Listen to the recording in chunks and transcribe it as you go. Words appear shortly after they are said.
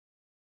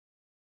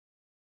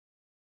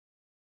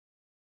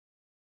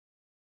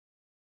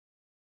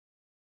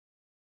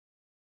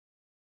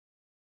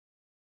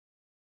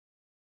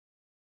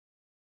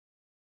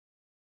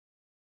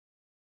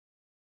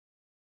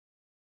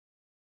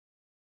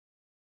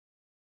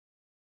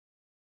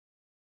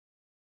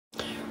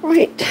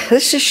Right,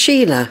 this is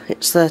Sheila.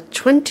 It's the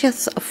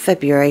 20th of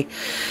February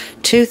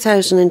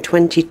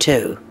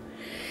 2022.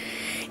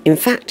 In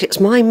fact, it's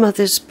my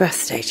mother's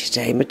birthday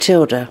today,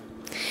 Matilda.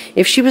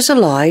 If she was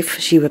alive,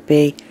 she would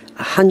be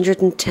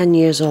 110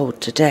 years old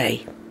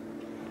today.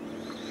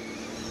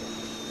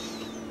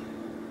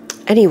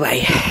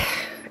 Anyway,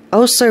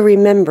 also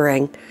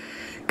remembering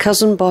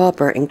cousin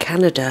Barbara in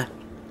Canada,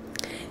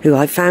 who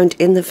I found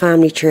in the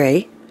family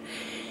tree.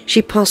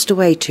 She passed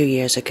away 2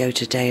 years ago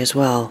today as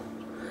well.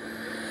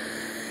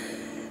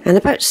 And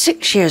about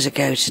 6 years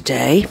ago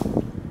today,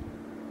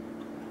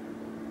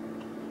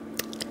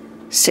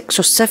 6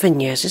 or 7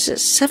 years, is it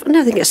 7?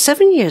 No, I think it's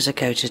 7 years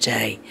ago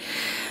today,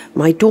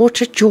 my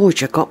daughter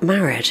Georgia got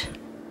married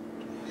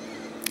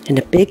in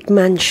a big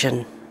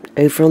mansion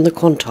over on the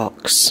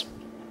Quantocks.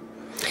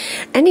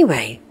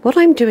 Anyway, what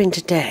I'm doing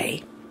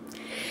today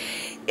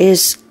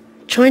is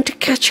trying to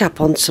catch up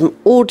on some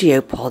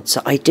audio pods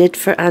that I did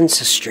for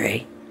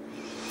Ancestry,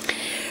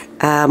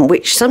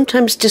 which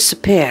sometimes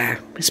disappear,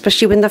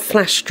 especially when the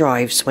flash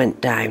drives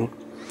went down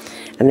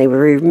and they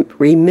were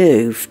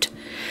removed.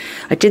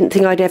 I didn't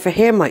think I'd ever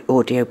hear my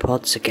audio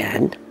pods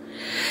again.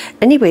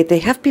 Anyway, they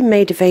have been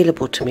made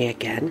available to me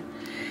again.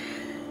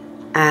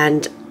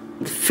 And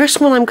the first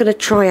one I'm going to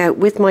try out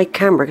with my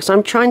camera, because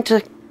I'm trying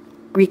to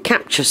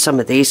recapture some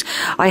of these.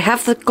 I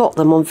have got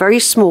them on very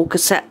small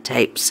cassette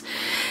tapes,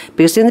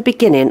 because in the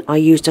beginning I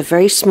used a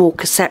very small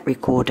cassette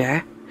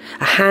recorder,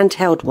 a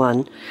handheld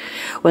one,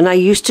 when I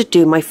used to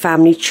do my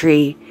family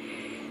tree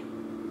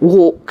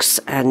walks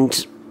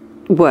and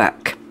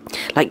work,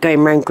 like going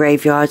around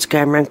graveyards,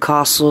 going around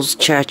castles,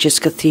 churches,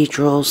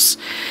 cathedrals.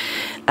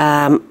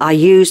 I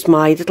used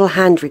my little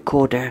hand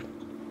recorder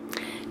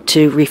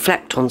to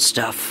reflect on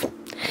stuff.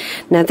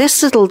 Now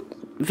this little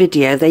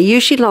video, they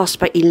usually last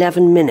about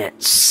 11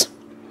 minutes,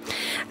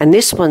 and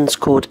this one's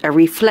called A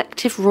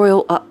Reflective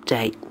Royal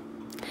Update,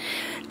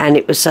 and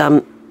it was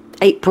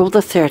April the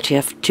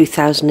 30th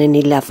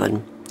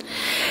 2011.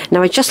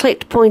 Now I'd just like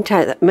to point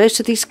out that most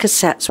of these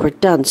cassettes were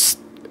done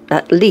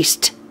at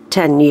least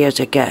 10 years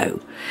ago.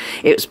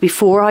 It was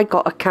before I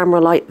got a camera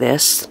like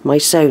this, my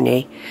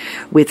Sony,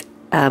 with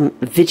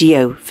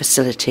video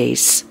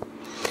facilities.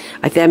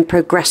 I then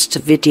progressed to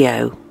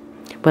video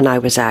when I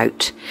was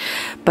out,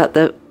 but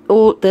the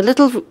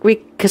little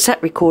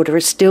cassette recorder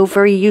is still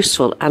very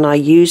useful, and I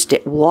used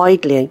it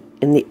widely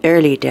in the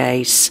early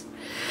days.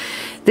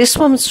 This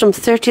one's from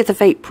 30th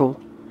of April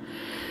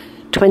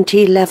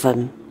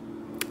 2011.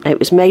 It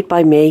was made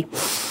by me,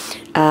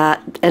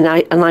 and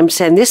I'm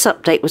saying this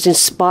update was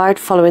inspired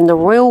following the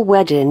royal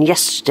wedding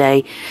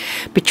yesterday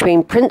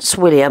between Prince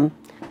William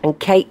and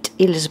Kate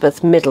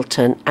Elizabeth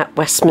Middleton at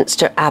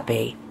Westminster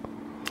Abbey,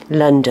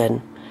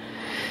 London.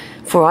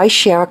 For I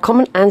share a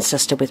common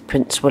ancestor with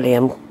Prince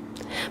William,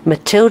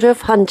 Matilda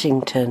of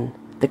Huntingdon,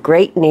 the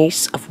great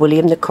niece of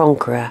William the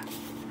Conqueror.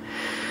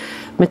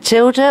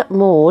 Matilda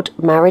Maud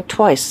married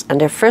twice,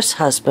 and her first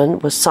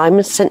husband was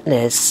Simon St.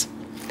 Liz,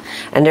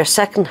 and her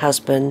second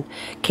husband,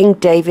 King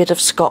David of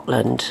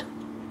Scotland,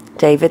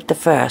 David the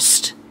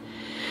First,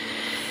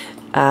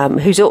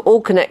 who's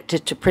all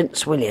connected to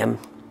Prince William.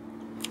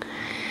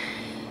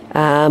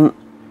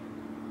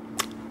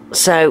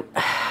 So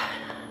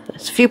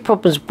there's a few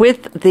problems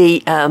with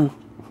the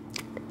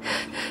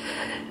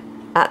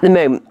at the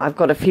moment. I've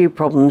got a few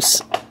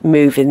problems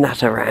moving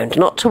that around.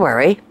 Not to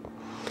worry.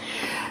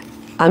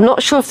 I'm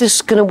not sure if this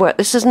is going to work.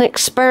 This is an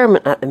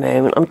experiment at the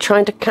moment. I'm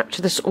trying to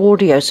capture this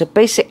audio. So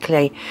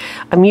basically,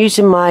 I'm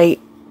using my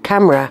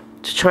camera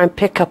to try and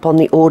pick up on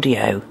the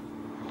audio.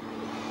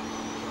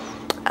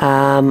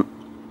 And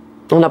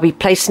I'll be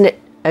placing it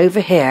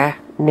over here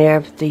near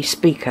the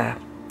speaker.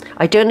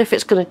 I don't know if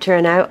it's going to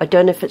turn out. I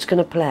don't know if it's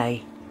going to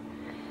play.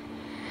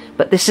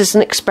 But this is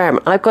an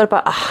experiment. I've got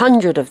about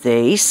 100 of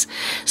these.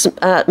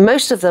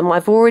 Most of them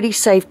I've already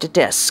saved to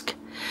disk,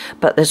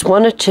 but there's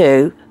one or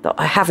two that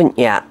I haven't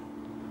yet,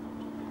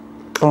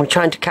 and I'm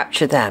trying to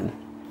capture them.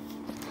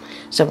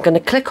 So I'm going to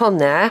click on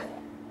there.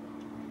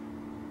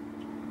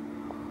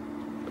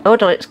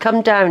 Hold on, it's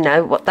come down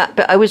now. What that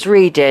bit I was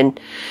reading.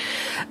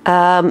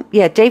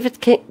 Yeah, David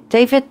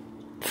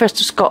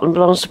First of Scotland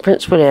belongs to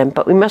Prince William,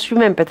 but we must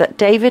remember that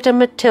David and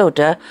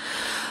Matilda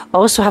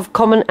also have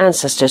common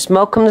ancestors.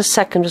 Malcolm II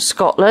of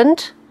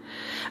Scotland,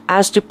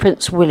 as do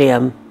Prince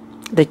William,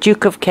 the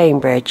Duke of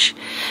Cambridge.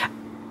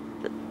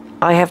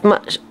 I have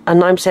much,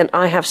 and I'm saying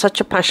I have such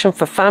a passion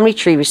for family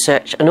tree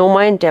research, and all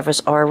my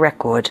endeavours are a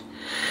record.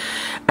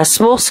 A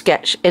small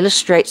sketch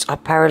illustrates our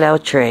parallel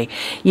tree.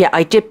 Yeah,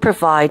 I did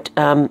provide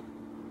some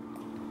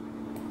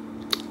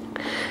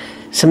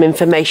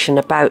information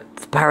about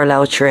the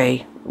parallel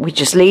tree,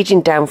 which is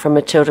leading down from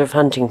Matilda of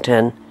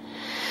Huntingdon.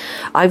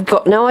 I've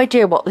got no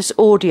idea what this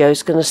audio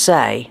is going to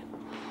say.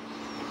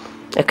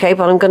 Okay,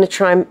 but I'm going to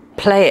try and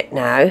play it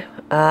now.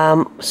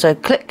 So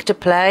click to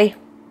play.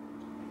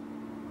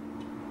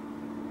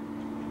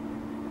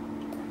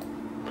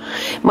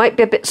 Might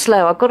be a bit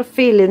slow. I've got a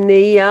feeling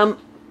the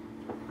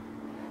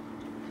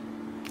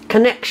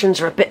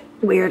connections are a bit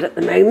weird at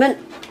the moment.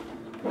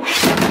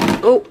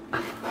 Oh,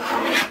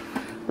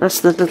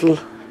 that's the little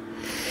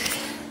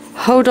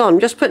Hold on,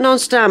 just putting on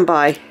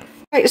standby.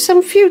 Right,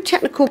 some few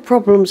technical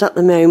problems at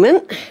the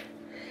moment.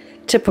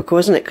 Typical,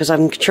 isn't it? Because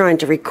I'm trying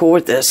to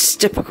record this.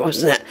 Typical,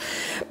 isn't it?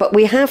 But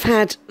we have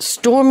had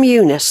Storm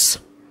Eunice,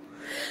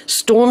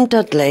 Storm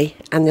Dudley,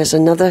 and there's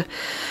another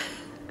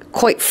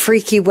quite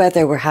freaky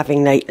weather we're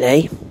having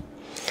lately.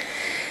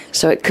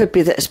 So it could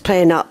be that it's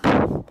playing up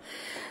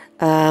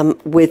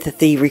with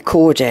the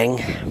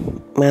recording.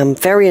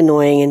 Very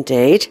annoying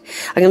indeed.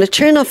 I'm going to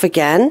turn off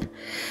again.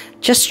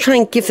 Just try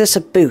and give this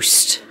a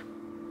boost.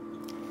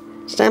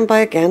 Stand by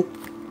again.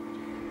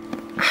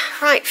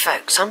 Right,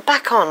 folks, I'm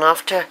back on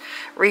after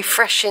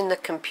refreshing the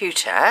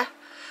computer,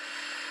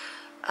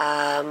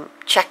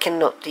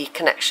 checking up the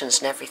connections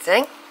and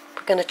everything.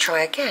 We're going to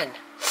try again.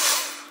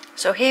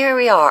 So here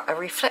we are, a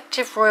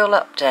reflective royal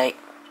update.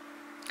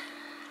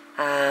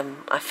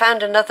 I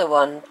found another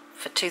one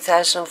for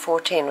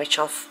 2014 which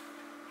I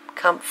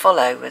can't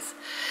follow with.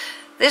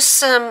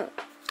 This,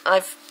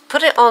 I've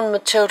put it on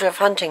Matilda of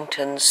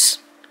Huntington's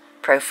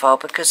profile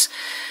because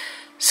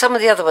some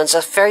of the other ones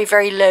are very,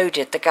 very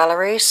loaded, the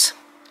galleries.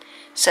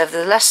 So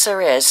the less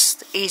there is,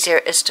 the easier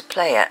it is to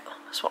play it.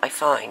 That's what I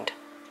find.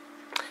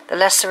 The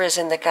less there is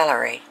in the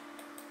gallery.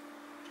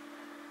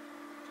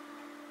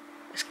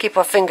 Let's keep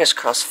our fingers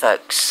crossed,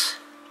 folks.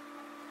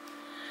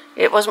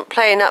 It wasn't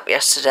playing up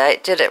yesterday,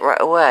 it did it right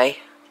away.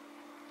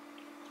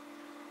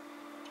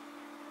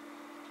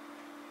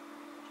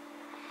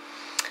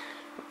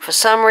 For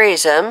some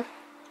reason,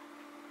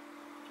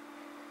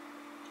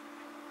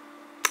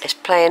 it's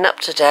playing up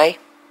today.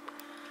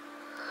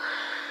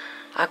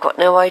 I've got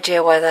no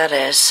idea why that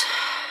is.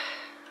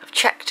 I've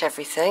checked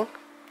everything.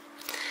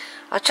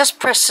 I'll just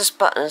press this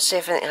button and see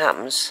if anything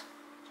happens.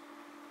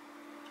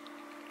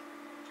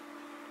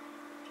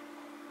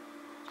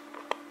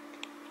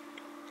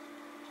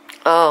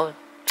 Oh,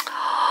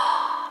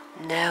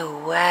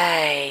 no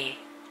way.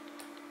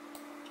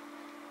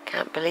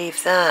 Can't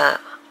believe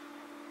that.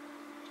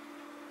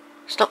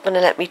 It's not going to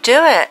let me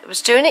do it. It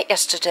was doing it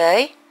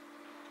yesterday.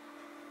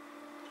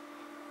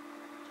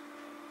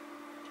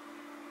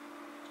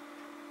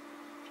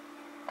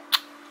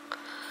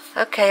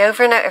 Okay,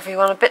 over and out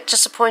everyone. I'm a bit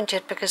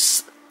disappointed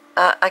because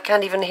I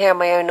can't even hear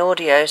my own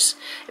audios.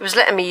 It was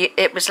letting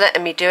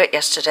me do it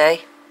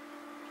yesterday.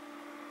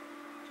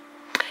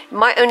 It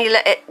might only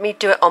let me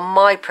do it on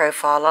my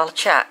profile. I'll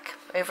check.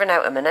 Over and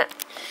out a minute.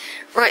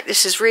 Right,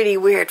 this is really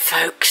weird,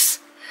 folks.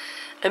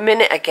 A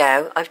minute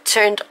ago, I've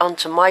turned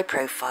onto my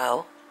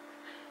profile,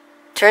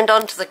 turned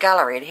onto the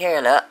gallery, and here,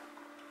 look.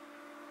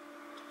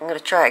 I'm going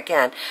to try it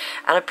again.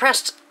 And I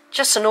pressed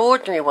just an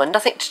ordinary one,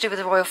 nothing to do with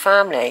the royal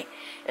family,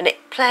 and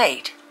it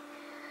played.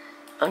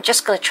 I'm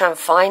just going to try and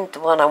find the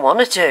one I want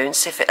to do and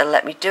see if it'll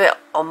let me do it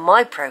on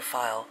my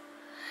profile.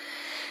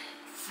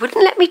 It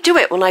wouldn't let me do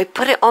it when I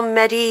put it on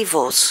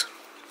medievals.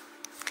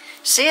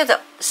 See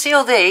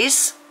all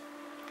these?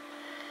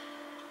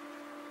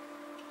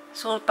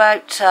 It's all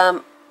about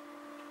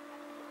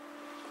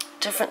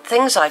different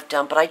things I've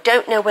done, but I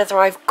don't know whether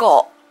I've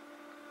got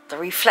the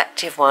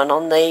reflective one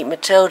on the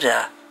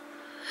Matilda.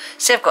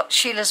 See, I've got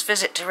Sheila's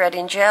visit to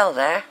Reading Gaol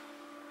there,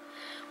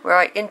 where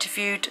I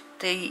interviewed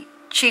the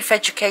Chief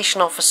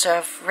Education Officer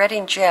of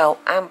Reading Gaol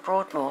and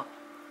Broadmoor.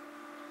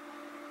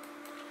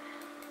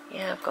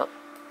 Yeah,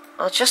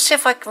 I'll just see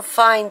if I can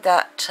find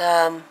that.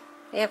 Yeah,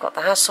 I've got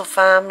the Hassel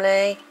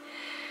family.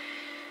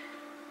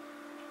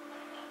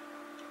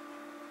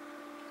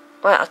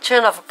 Right, I'll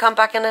turn off and come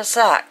back in a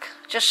sec.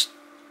 Just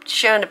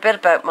showing a bit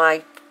about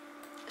my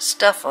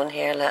stuff on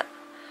here, look.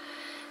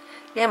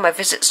 Yeah, my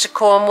visits to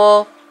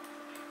Cornwall.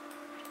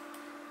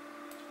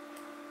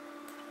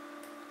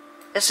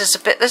 This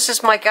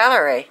is my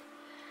gallery.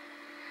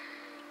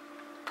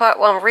 Part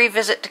 1,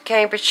 revisit to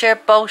Cambridgeshire,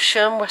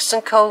 Bolsham,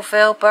 Weston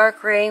Colville, Burr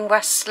Green,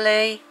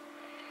 Wesley,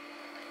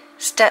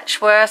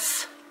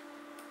 Stetchworth,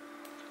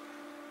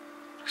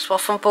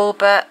 Swaffham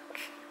Bulbeck,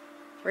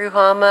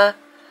 Ruhama,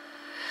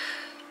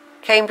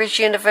 Cambridge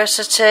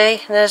University, and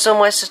there's all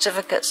my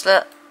certificates,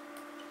 look.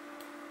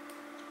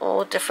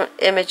 All different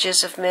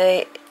images of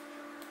me,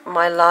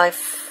 my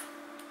life.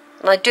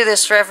 And I do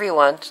this for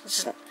everyone. This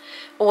isn't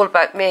all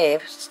about me,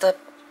 it's the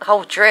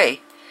whole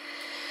tree.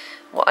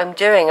 What I'm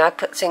doing, I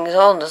put things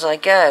on as I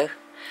go.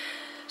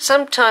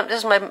 Sometimes, this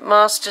is my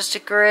master's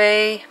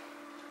degree.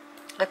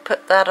 I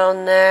put that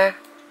on there.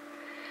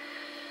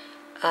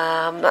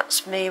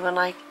 That's me when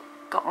I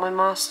got my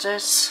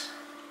master's.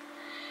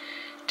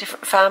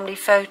 Different family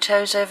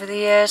photos over the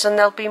years, and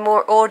there'll be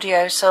more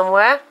audio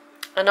somewhere.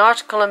 An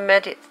article on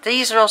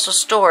these are also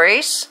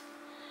stories.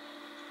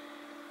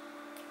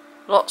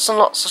 Lots and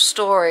lots of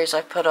stories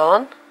I put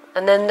on.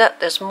 And then look,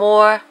 there's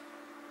more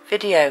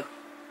video.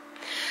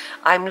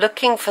 I'm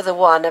looking for the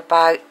one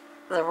about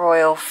the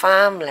royal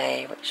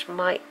family, which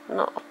might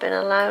not have been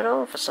allowed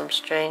on for some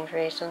strange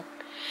reason.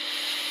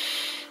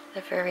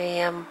 They're very,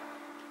 well,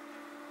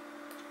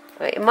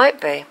 it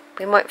might be.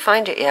 We might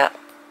find it yet.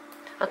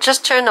 I'll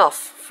just turn off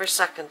for a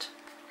second.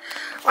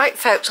 Right,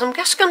 folks, I'm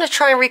just going to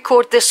try and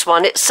record this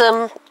one. It's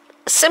a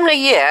similar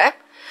year,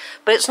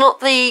 but it's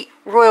not the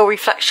royal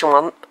reflection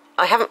one.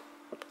 I haven't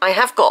I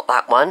have got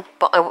that one,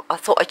 but I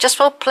thought I just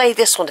will play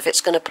this one if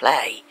it's going to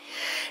play.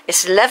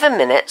 It's 11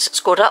 minutes. It's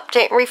called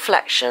Update and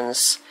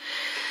Reflections.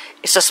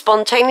 It's a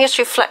spontaneous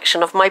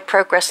reflection of my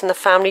progress in the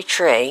family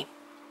tree.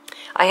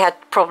 I had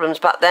problems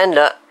back then,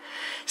 look.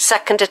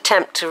 Second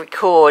attempt to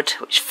record,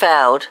 which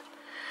failed.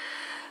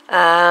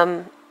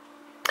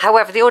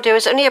 However, the audio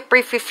is only a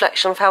brief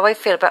reflection of how I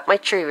feel about my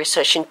tree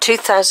research in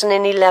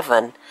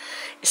 2011.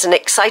 It's an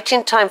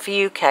exciting time for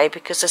UK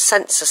because the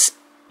census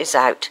is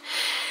out.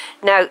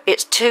 Now,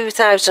 it's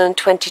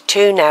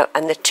 2022 now,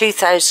 and the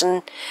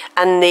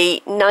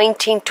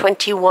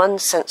 1921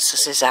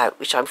 census is out,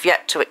 which I've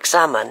yet to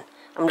examine.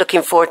 I'm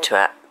looking forward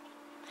to it.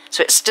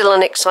 So it's still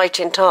an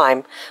exciting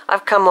time.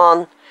 I've come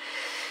on,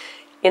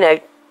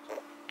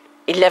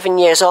 11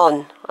 years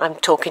on, I'm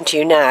talking to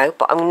you now,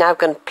 but I'm now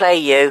going to play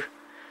you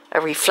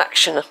a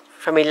reflection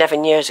from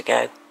 11 years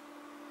ago.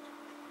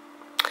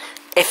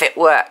 If it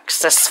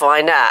works, let's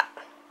find out.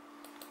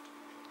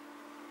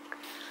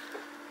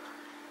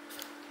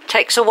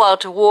 Takes a while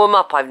to warm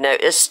up, I've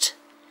noticed.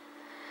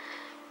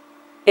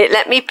 It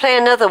let me play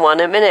another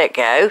one a minute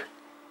ago.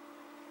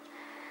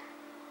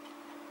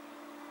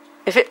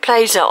 If it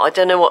plays out, I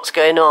don't know what's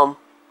going on.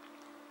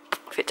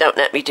 If it don't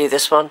let me do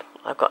this one,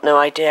 I've got no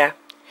idea.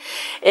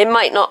 It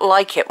might not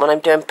like it when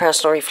I'm doing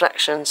personal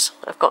reflections.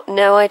 I've got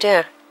no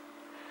idea.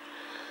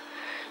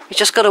 You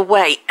just got to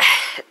wait.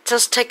 It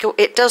does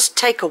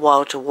take a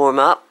while to warm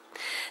up.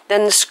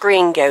 Then the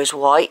screen goes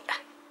white.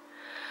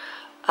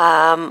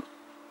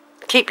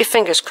 Keep your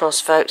fingers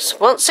crossed, folks.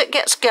 Once it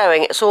gets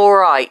going, it's all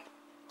right.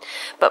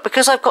 But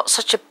because I've got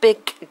such a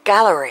big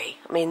gallery,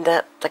 I mean,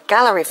 the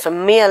gallery for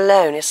me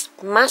alone is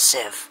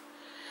massive.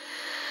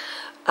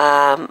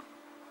 And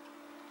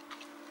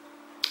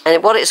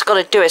what it's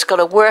got to do, it's got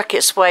to work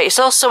its way. It's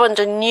also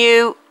under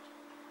new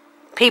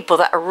people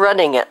that are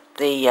running at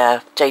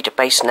the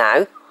database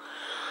now.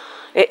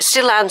 It's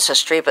still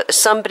Ancestry, but there's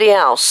somebody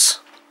else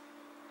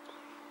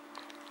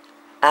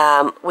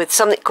with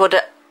something called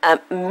a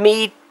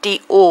media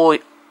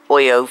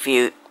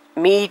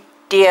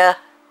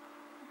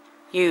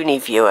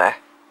Univiewer.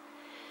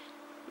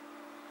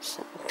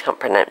 Can't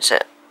pronounce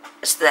it.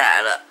 It's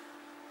there, look.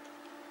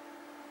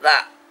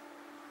 That.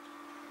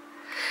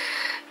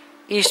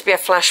 It used to be a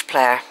flash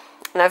player.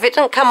 Now if it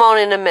doesn't come on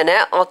in a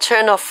minute, I'll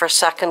turn off for a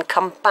second,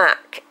 come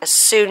back as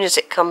soon as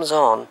it comes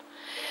on.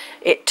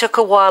 It took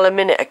a while a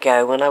minute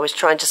ago when I was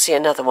trying to see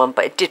another one,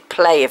 but it did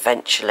play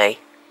eventually.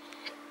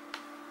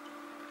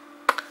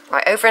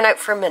 Right, over and out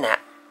for a minute.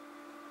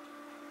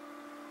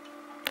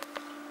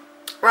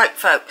 Right,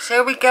 folks,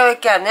 here we go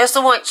again. There's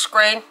the white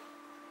screen.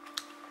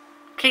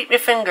 Keep your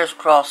fingers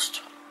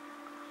crossed.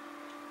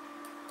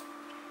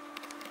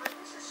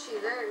 This is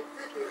Sheila in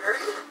February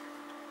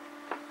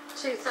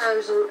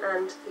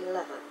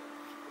 2011.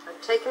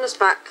 I've taken us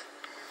back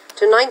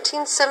to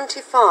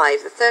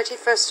 1975, the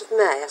 31st of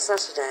May, a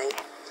Saturday,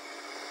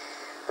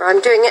 where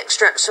I'm doing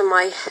extracts from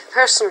my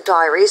personal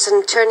diaries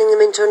and turning them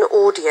into an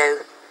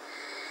audio.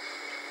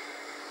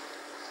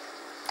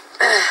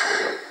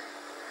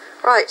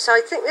 Right, so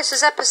I think this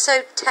is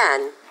episode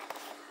 10.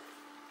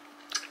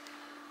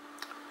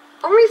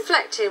 On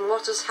reflecting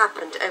what has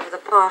happened over the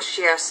past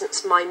year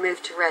since my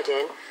move to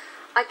Reading,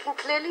 I can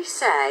clearly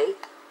say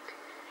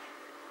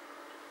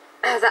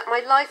that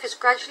my life is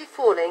gradually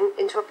falling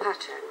into a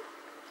pattern.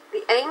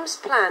 The aims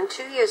planned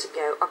 2 years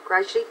ago are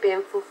gradually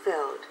being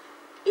fulfilled.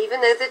 Even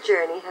though the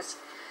journey has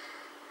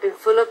been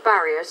full of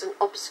barriers and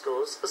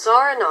obstacles,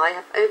 Zara and I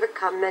have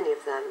overcome many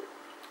of them,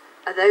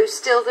 although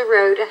still the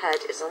road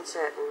ahead is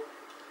uncertain.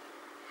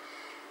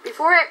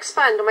 Before I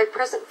expand on my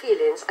present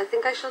feelings, I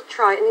think I shall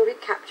try and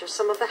recapture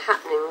some of the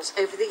happenings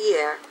over the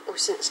year or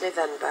since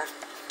November.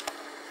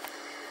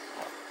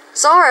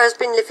 Zara has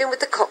been living with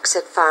the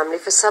Coxhead family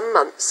for some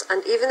months,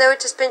 and even though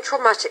it has been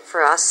traumatic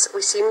for us,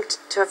 we seem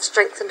to have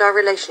strengthened our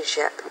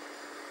relationship.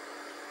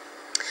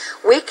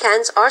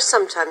 Weekends are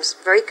sometimes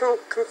very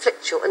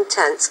conflictual and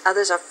tense,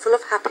 others are full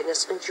of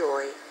happiness and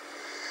joy.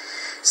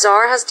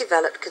 Zara has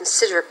developed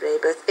considerably,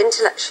 both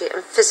intellectually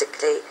and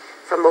physically,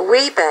 from a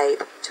wee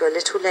babe to a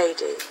little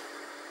lady.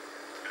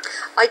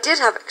 I did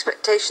have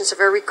expectations of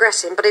her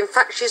regressing, but in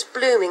fact she is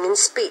blooming in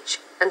speech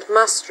and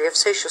mastery of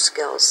social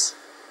skills.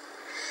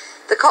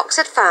 The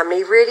Coxhead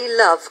family really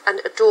love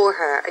and adore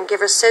her and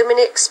give her so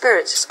many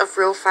experiences of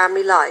real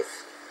family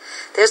life.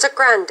 There's a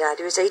granddad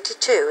who is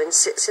 82 and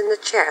sits in the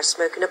chair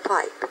smoking a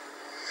pipe.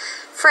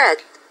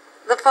 Fred,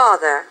 the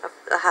father of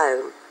the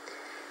home,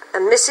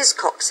 and Mrs.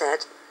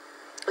 Coxhead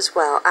as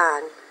well,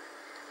 Anne,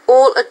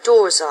 all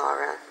adore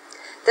Zara.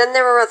 Then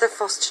there are other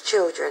foster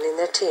children in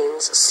their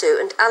teens, Sue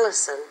and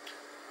Alison,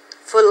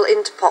 full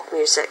into pop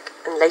music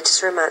and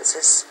latest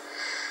romances.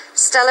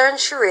 Stella and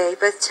Cherie,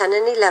 both 10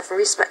 and 11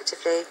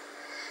 respectively,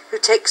 who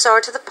take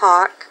Zara to the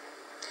park.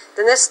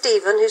 Then there's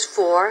Stephen, who's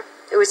 4,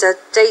 who is a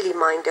daily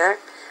minder,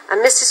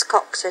 and Mrs.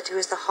 Coxhead, who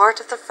is the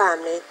heart of the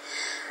family,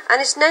 and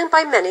is known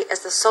by many as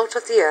the salt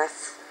of the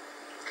earth.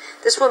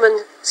 This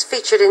woman is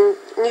featured in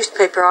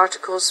newspaper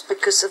articles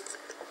because of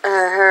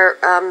her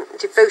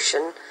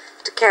devotion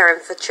to caring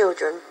for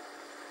children.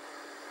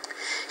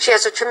 She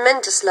has a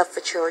tremendous love for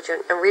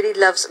children and really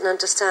loves and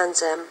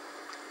understands them.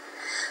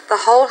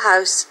 The whole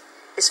house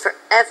is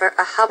forever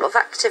a hub of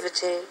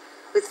activity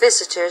with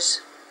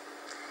visitors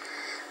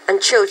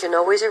and children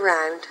always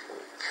around.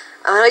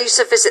 And I used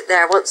to visit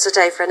there once a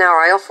day for an hour.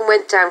 I often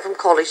went down from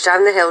college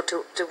down the hill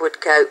to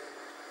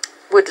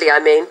Woodley,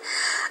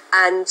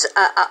 and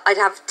I'd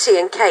have tea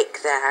and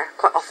cake there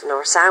quite often,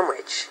 or a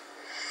sandwich,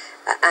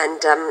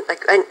 and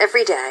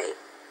every day.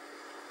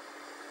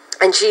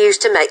 And she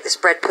used to make this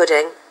bread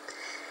pudding,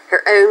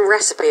 her own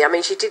recipe. I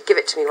mean, she did give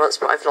it to me once,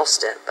 but I've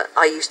lost it. But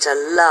I used to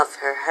love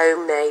her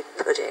homemade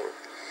pudding,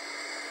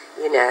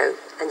 you know.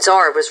 And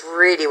Zara was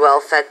really well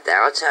fed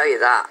there, I'll tell you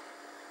that.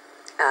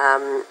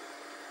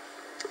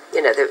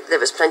 You know, there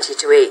was plenty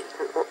to eat.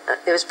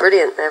 It was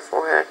brilliant there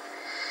for her.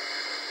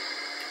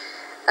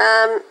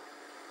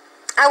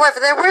 However,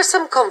 there were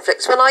some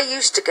conflicts when I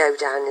used to go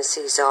down and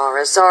see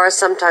Zara. Zara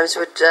sometimes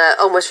would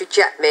almost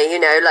reject me, you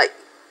know, like,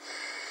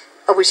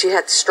 oh, she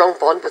had a strong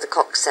bond with the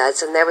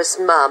Coxheads, and there was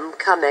Mum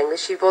coming.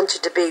 She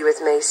wanted to be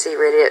with me, see,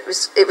 really.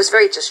 It was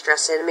very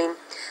distressing. I mean,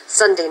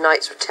 Sunday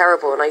nights were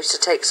terrible, and I used to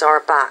take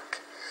Zara back.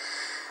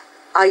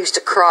 I used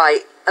to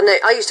cry, and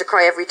I used to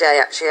cry every day,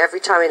 actually. Every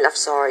time I left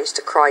Zara, I used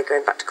to cry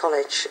going back to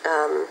college.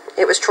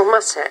 It was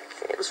traumatic.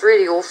 It was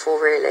really awful,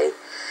 really,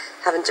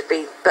 having to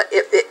be... But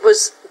it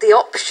was the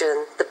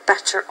option, the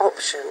better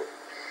option.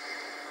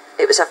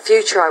 It was a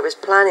future I was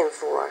planning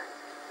for,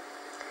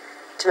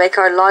 to make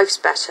our lives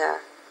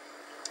better.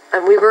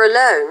 And we were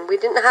alone. We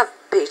didn't have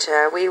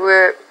Peter. We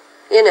were,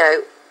 you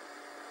know,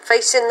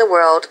 facing the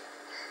world,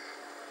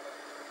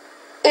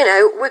 you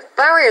know, with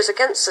barriers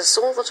against us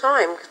all the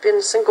time, being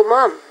a single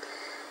mum,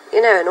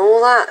 you know, and all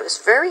that. It was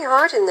very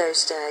hard in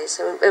those days.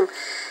 And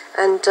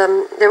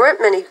there weren't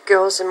many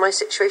girls in my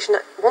situation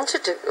that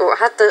wanted to, or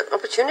had the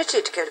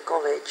opportunity to go to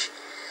college.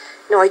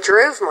 You know, I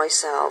drove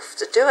myself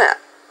to do it.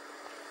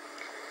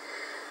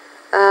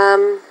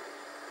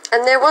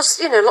 And there was,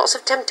 you know, lots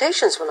of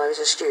temptations when I was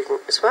a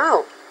student as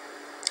well.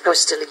 I was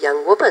still a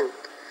young woman.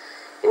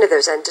 You know, there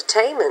was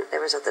entertainment,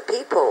 there was other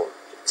people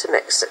to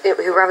mix, you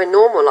know, who were having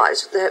normal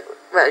lives.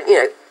 Well, you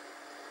know,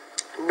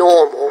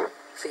 normal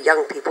for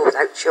young people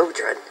without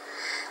children.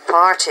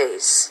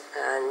 Parties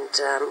and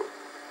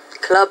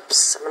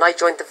clubs. I mean, I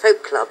joined the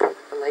folk club,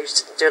 and I used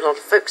to do a lot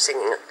of folk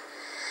singing.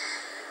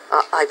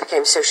 I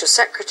became social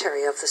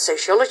secretary of the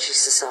Sociology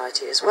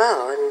Society as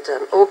well, and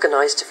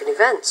organised different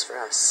events for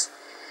us.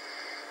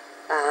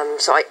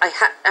 So I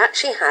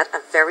actually had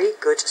a very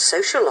good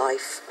social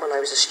life when I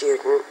was a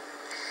student,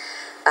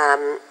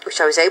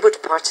 which I was able to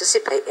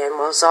participate in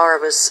while Zara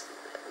was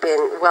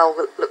being well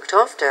looked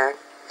after.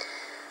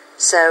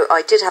 So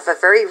I did have a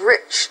very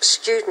rich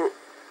student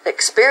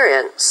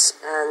experience,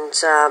 and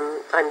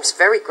I'm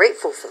very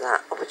grateful for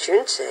that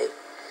opportunity.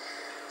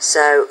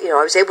 So, you know,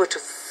 I was able to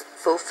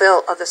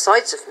fulfill other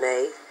sides of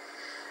me,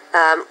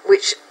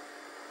 which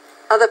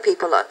other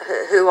people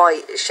who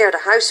I shared a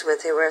house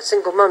with, who were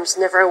single mums,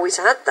 never always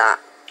had that.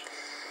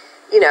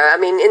 You know, I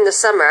mean, in the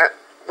summer,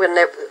 when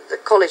the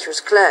college was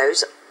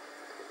closed,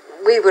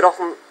 we would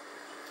often,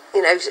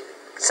 you know,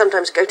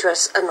 sometimes go to a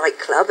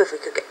nightclub if we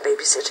could get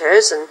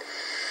babysitters, and,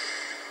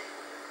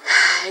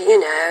 you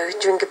know,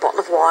 drink a bottle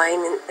of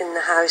wine in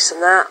the house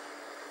and that.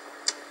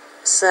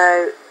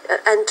 So,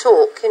 and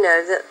talk, you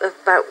know,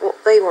 about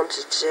what they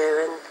wanted to do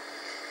and,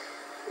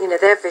 you know,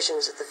 their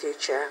visions of the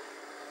future.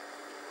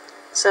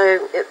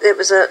 So it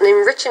was an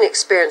enriching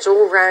experience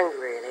all round,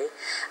 really.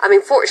 I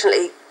mean,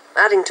 fortunately,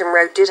 Addington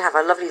Road did have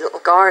a lovely little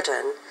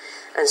garden,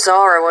 and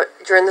Zara,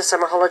 during the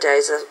summer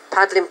holidays, a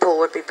paddling pool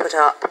would be put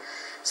up.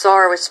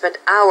 Zara would spend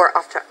hour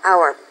after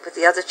hour with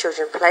the other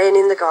children playing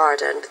in the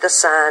garden, with the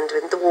sand,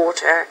 with the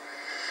water.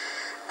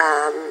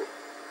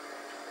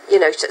 You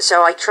know,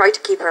 so I tried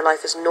to keep her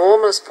life as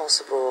normal as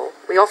possible.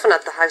 We often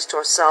had the house to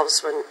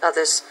ourselves when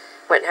others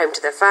went home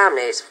to their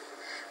families,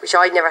 which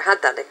I never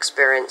had that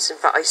experience. In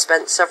fact, I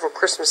spent several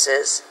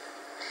Christmases,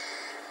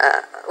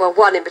 well,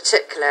 one in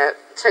particular,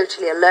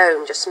 totally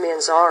alone, just me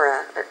and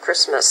Zara at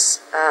Christmas.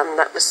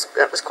 That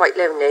was quite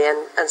lonely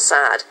and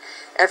sad.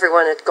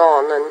 Everyone had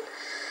gone, and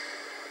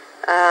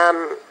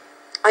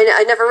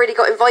I never really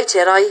got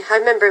invited. I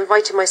remember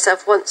inviting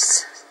myself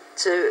once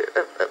to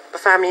a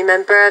family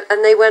member,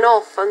 and they went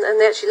off, and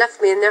they actually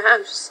left me in their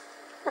house.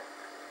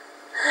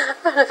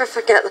 I'll never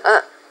forget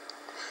that.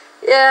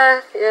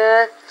 Yeah.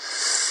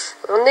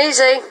 Well,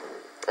 easy.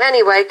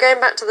 Anyway, going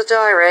back to the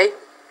diary.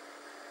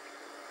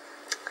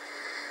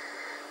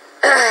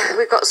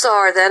 We've got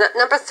Zara then. At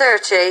number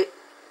 30,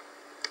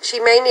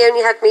 she mainly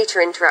only had me to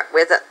interact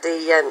with at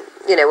the,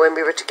 you know, when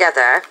we were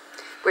together.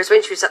 Whereas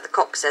when she was at the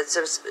Coxheads,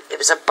 it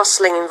was a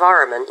bustling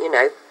environment, you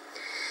know.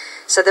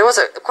 So there was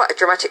quite a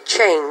dramatic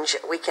change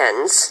at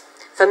weekends.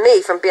 For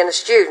me, from being a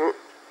student,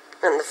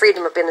 and the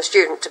freedom of being a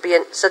student, to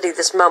being suddenly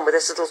this mum with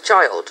this little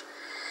child.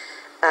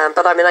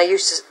 But I mean, I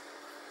used to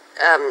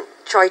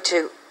try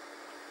to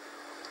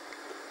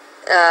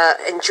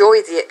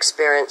enjoy the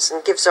experience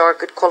and give Zara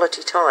good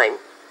quality time,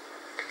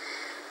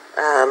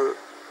 and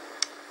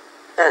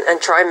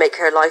try and make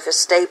her life as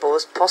stable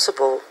as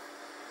possible.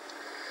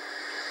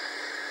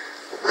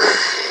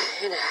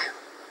 you know.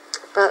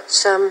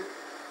 But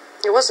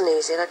it wasn't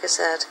easy, like I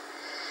said.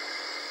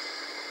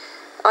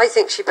 I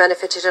think she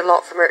benefited a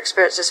lot from her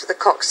experiences with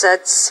the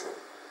Coxheads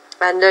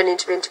and learning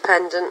to be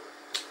independent.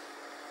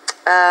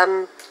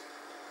 And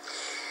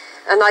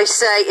I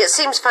say, it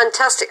seems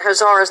fantastic how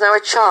Zara is now a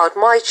child,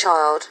 my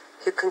child,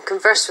 who can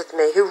converse with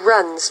me, who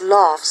runs,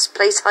 laughs,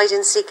 plays hide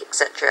and seek,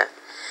 etc.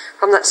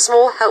 From that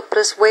small,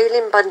 helpless,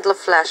 wailing bundle of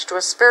flesh to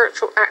a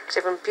spiritual,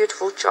 active and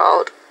beautiful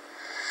child.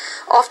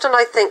 Often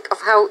I think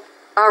of how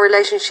our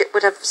relationship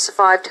would have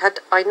survived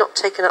had I not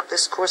taken up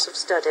this course of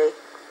study.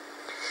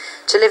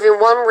 To live in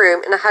one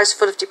room in a house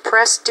full of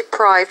depressed,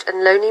 deprived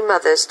and lonely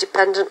mothers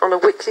dependent on a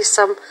weekly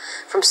sum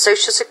from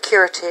Social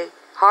Security,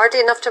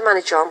 hardly enough to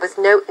manage on, with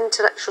no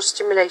intellectual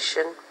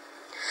stimulation.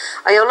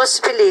 I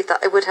honestly believe that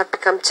I would have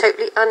become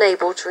totally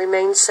unable to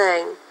remain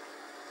sane.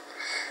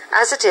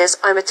 As it is,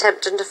 I am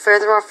attempting to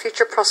further our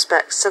future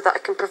prospects so that I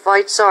can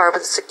provide Zara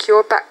with a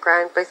secure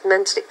background both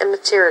mentally and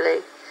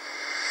materially.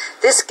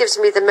 This gives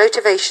me the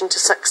motivation to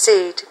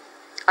succeed.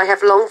 I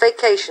have long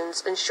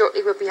vacations and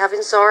shortly will be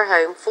having Zara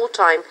home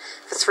full-time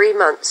for 3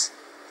 months,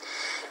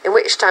 in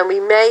which time we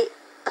may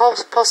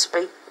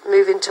possibly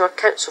move into a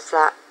council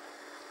flat.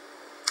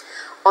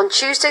 On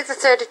Tuesday the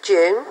 3rd of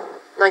June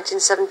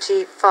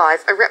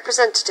 1975, a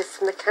representative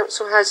from the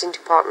council housing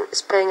department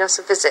is paying us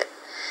a visit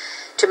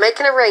to make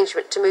an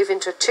arrangement to move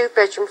into a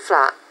 2-bedroom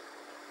flat.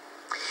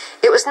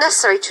 It was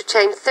necessary to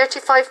obtain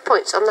 35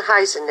 points on the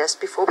housing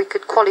list before we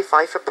could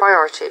qualify for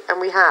priority,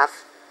 and we have.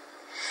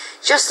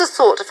 Just the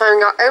thought of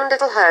having our own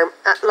little home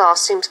at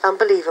last seems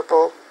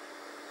unbelievable.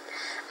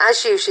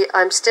 As usual,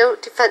 I am still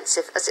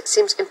defensive, as it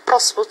seems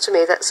impossible to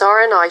me that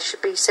Zara and I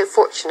should be so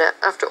fortunate,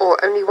 after all,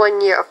 only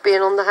 1 year of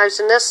being on the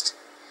housing list.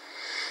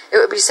 It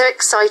would be so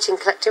exciting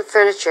collecting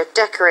furniture,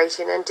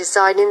 decorating and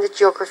designing the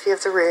geography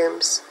of the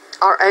rooms.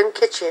 Our own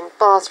kitchen,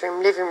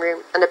 bathroom, living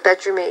room and a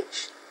bedroom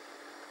each.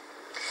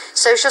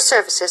 Social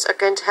services are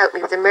going to help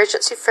me with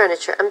emergency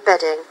furniture and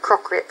bedding,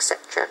 crockery,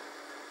 etc.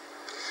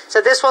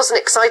 So this was an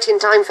exciting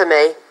time for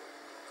me,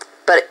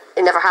 but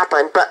it never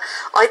happened. But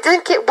I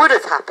think it would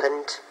have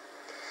happened.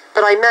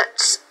 But I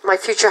met my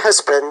future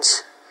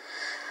husband,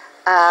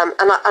 and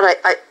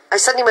I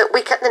suddenly went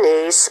weak at the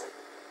knees.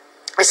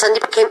 I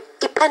suddenly became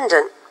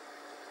dependent.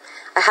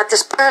 I had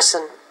this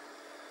person,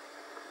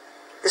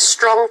 this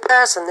strong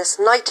person, this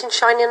knight in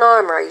shining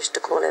armour, I used to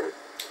call him.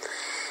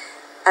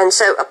 And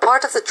so a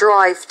part of the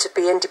drive to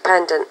be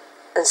independent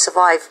and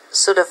survive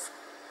sort of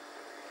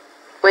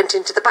went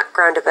into the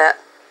background a bit,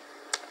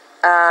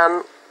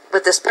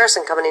 with this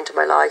person coming into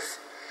my life.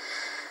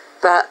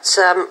 But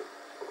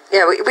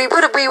yeah, we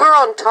were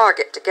on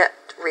target to get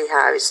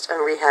rehoused and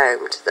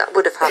rehomed. That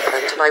would have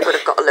happened, and I would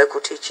have got a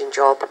local teaching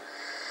job.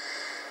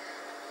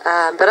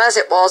 But as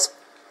it was,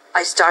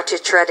 I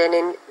started treading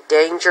in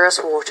dangerous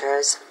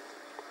waters,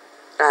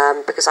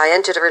 because I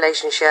entered a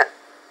relationship.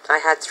 I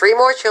had 3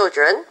 more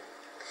children.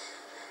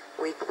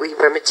 We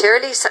were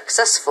materially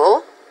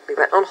successful. We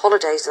went on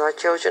holidays with our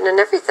children and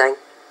everything.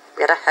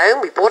 We had a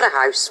home, we bought a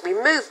house, we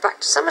moved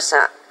back to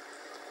Somerset.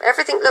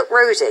 Everything looked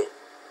rosy.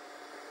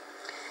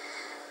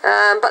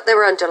 But there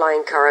were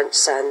underlying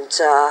currents, and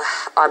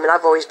I mean,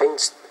 I've always been,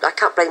 I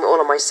can't blame it all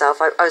on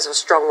myself. I was a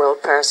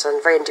strong-willed person,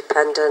 very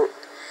independent.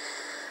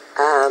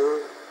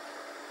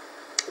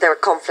 There were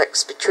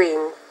conflicts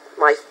between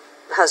my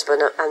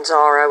husband and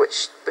Zara,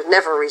 which were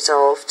never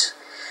resolved,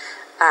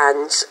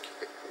 and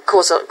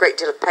caused a great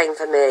deal of pain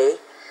for me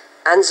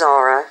and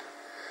Zara.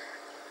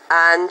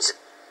 And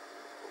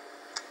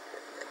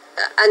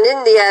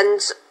in the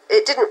end,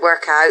 it didn't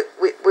work out.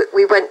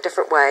 We went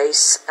different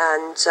ways,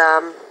 and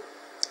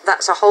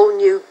that's a whole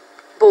new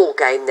ball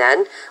game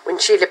then, when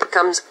Sheila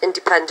becomes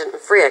independent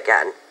and free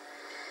again,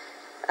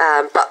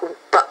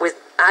 but with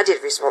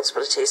added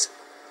responsibilities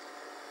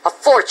of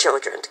 4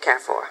 children to care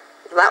for.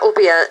 That will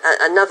be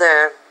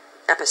another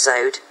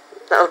episode.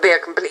 That will be a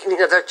completely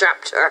another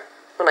chapter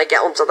when I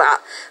get onto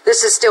that.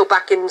 This is still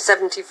back in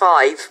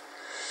 75.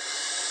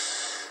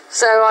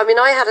 So, I mean,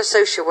 I had a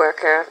social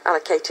worker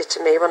allocated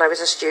to me when I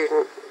was a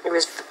student. He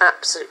was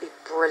absolutely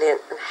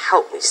brilliant and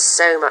helped me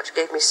so much,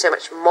 gave me so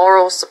much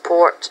moral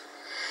support,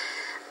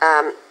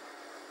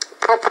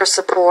 proper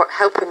support,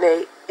 helping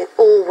me in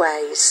all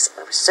ways.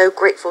 I was so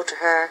grateful to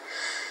her.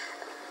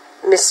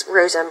 Miss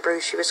Roseanne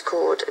Bruce, she was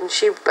called, and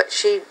she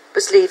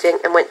was leaving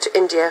and went to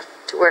India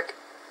to work,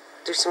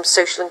 do some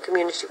social and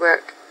community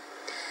work.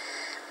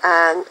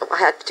 And I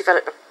had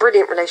developed a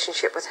brilliant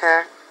relationship with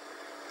her.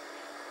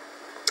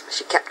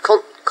 She kept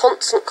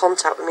constant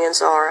contact with me and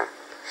Zara.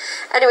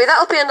 Anyway,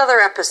 that'll be another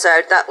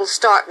episode. That will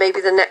start maybe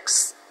the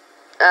next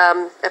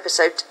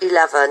episode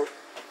 11.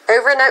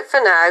 Over and out for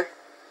now.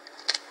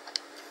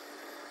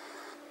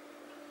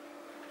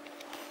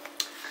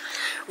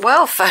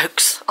 Well,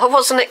 folks, I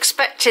wasn't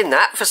expecting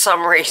that for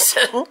some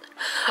reason.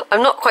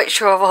 I'm not quite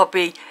sure if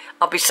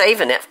I'll be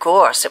saving it, of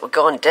course. It will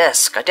go on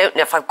disc. I don't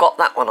know if I've got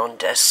that one on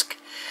disc.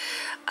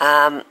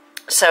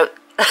 So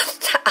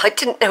I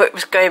didn't know it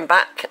was going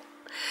back.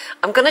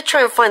 I'm going to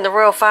try and find the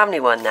royal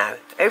family one now.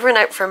 Over and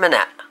out for a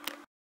minute.